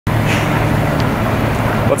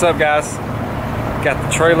What's up, guys? Got the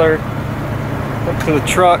trailer hooked to the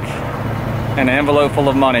truck and an envelope full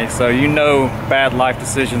of money, so you know bad life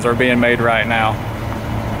decisions are being made right now.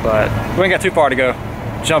 But we ain't got too far to go.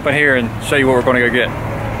 Jump in here and show you what we're going to go get.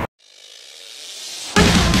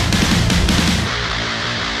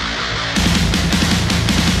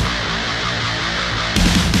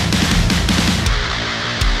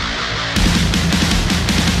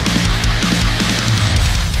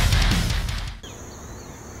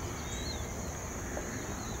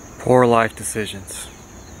 Poor life decisions.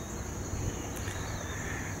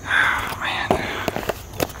 Oh, man.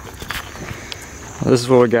 This is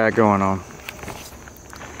what we got going on.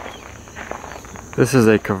 This is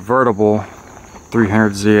a convertible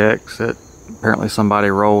 300ZX that apparently somebody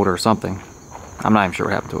rolled or something. I'm not even sure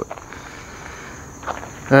what happened to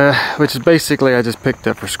it. Which is basically I just picked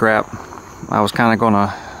up for scrap. I was kind of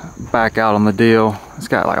gonna back out on the deal. It's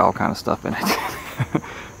got like all kind of stuff in it.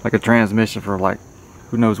 Like a transmission for like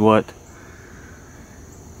who knows what.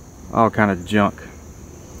 All kind of junk.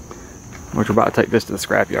 Which we're about to take this to the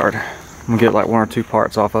scrapyard. I'm gonna get like 1 or 2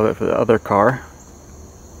 parts off of it for the other car.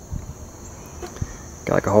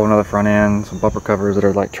 Got like a whole nother front end, some bumper covers that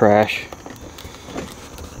are like trash.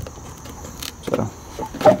 So,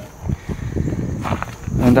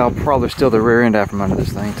 and I'll probably steal the rear end out from under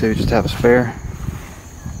this thing too, just to have a spare.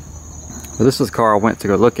 But this is the car I went to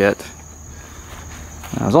go look at.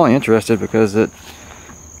 I was only interested because it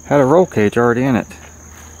had a roll cage already in it,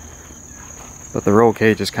 but the roll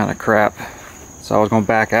cage is kind of crap, so I was going to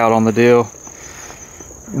back out on the deal,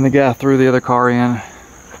 and the guy threw the other car in,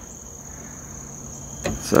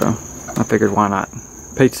 so I figured why not.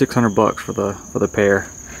 Paid $600 for the pair.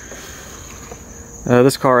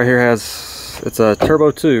 This car right here it's a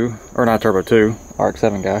turbo 2, or not turbo 2,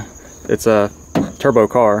 RX7 guy. It's a turbo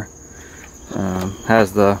car.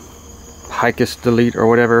 Has the Hikest delete or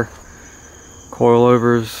whatever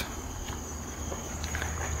coilovers,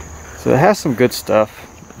 so it has some good stuff.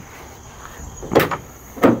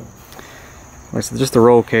 Like, so just the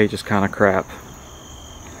roll cage is kind of crap.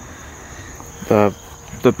 The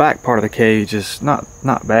back part of the cage is not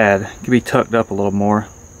bad. It could be tucked up a little more,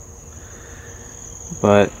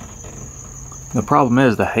 but the problem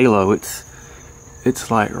is the halo. It's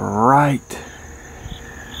like right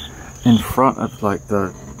in front of like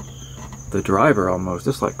the driver almost.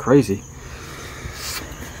 It's like crazy.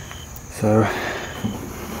 So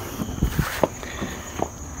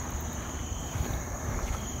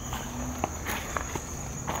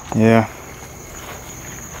yeah,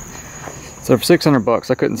 so for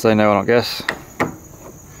 $600 I couldn't say no, I don't guess.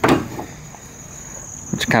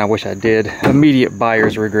 Which I kind of wish I did. Immediate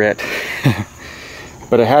buyer's regret.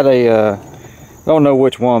 But it had a I don't know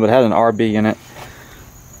which one, but it had an RB in it.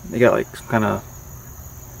 They got like some kind of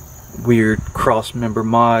weird cross member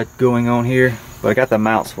mod going on here, but I got the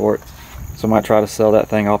mounts for it, so I might try to sell that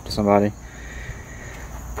thing off to somebody.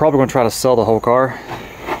 Probably gonna try to sell the whole car,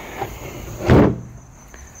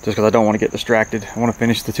 just because I don't want to get distracted. I want to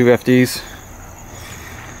finish the 2 FDs,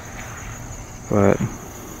 but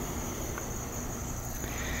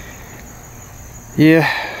yeah,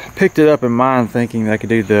 picked it up in mind thinking that I could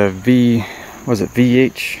do the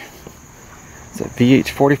VH, is it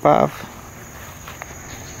VH45?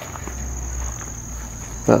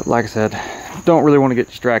 But like I said, don't really want to get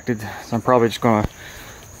distracted, so I'm probably just going to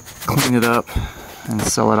clean it up and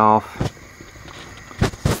sell it off.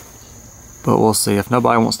 But we'll see. If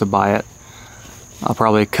nobody wants to buy it, I'll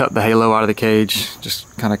probably cut the halo out of the cage,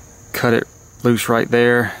 just kind of cut it loose right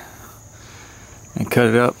there and cut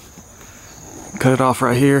it up, cut it off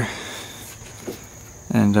right here,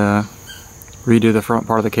 and redo the front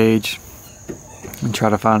part of the cage and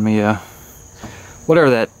try to find me a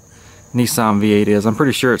whatever that Nissan V8 is. I'm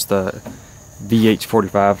pretty sure it's the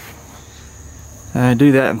VH45.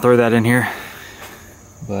 Do that and throw that in here,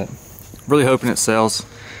 but really hoping it sells.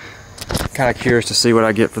 Kind of curious to see what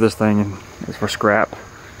I get for this thing and it's for scrap.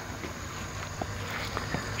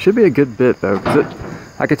 Should be a good bit though, because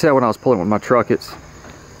I could tell when I was pulling with my truck, it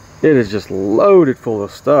is just loaded full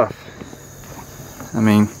of stuff. I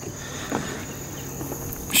mean,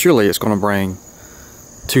 surely it's going to bring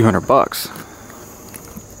 $200.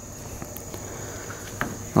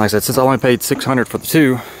 Like I said, since I only paid $600 for the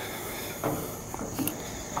 2,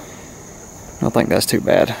 I don't think that's too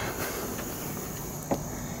bad.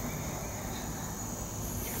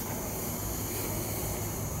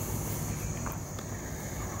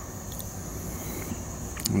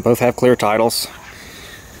 And both have clear titles.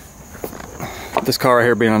 This car right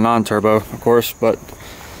here being a non-turbo, of course, but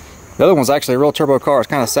the other one's actually a real turbo car. It's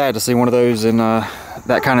kind of sad to see one of those in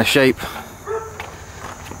that kind of shape.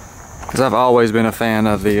 because I've always been a fan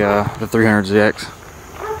of the 300ZX.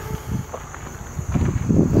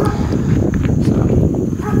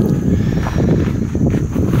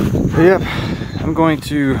 So, yep, I'm going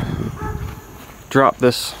to drop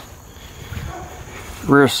this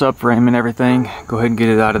rear subframe and everything. Go ahead and get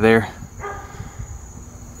it out of there,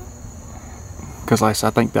 because like I said,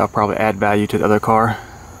 I think that'll probably add value to the other car,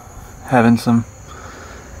 having some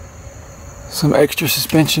extra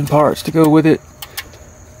suspension parts to go with it.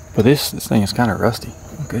 But this thing is kind of rusty.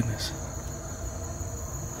 Oh goodness.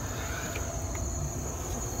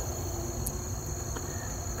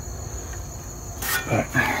 But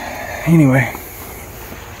anyway,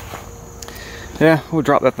 yeah, we'll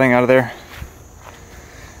drop that thing out of there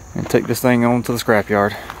and take this thing on to the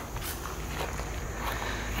scrapyard.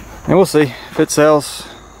 And we'll see if it sells.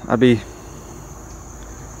 I'd be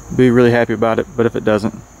really happy about it. But if it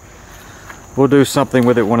doesn't, we'll do something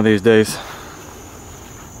with it one of these days.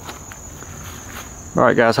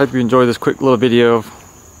 Alright guys, hope you enjoyed this quick little video of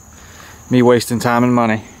me wasting time and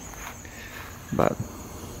money. But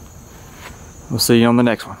we'll see you on the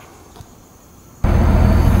next one.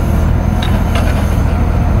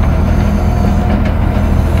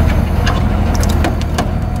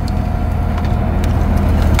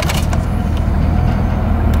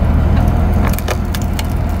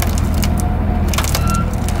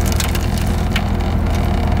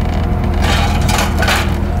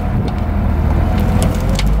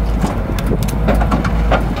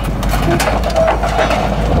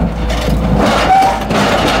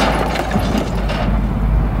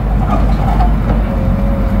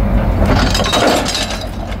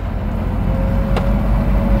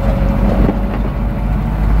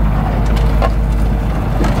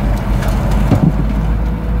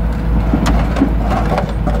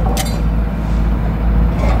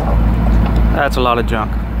 That's a lot of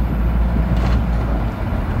junk.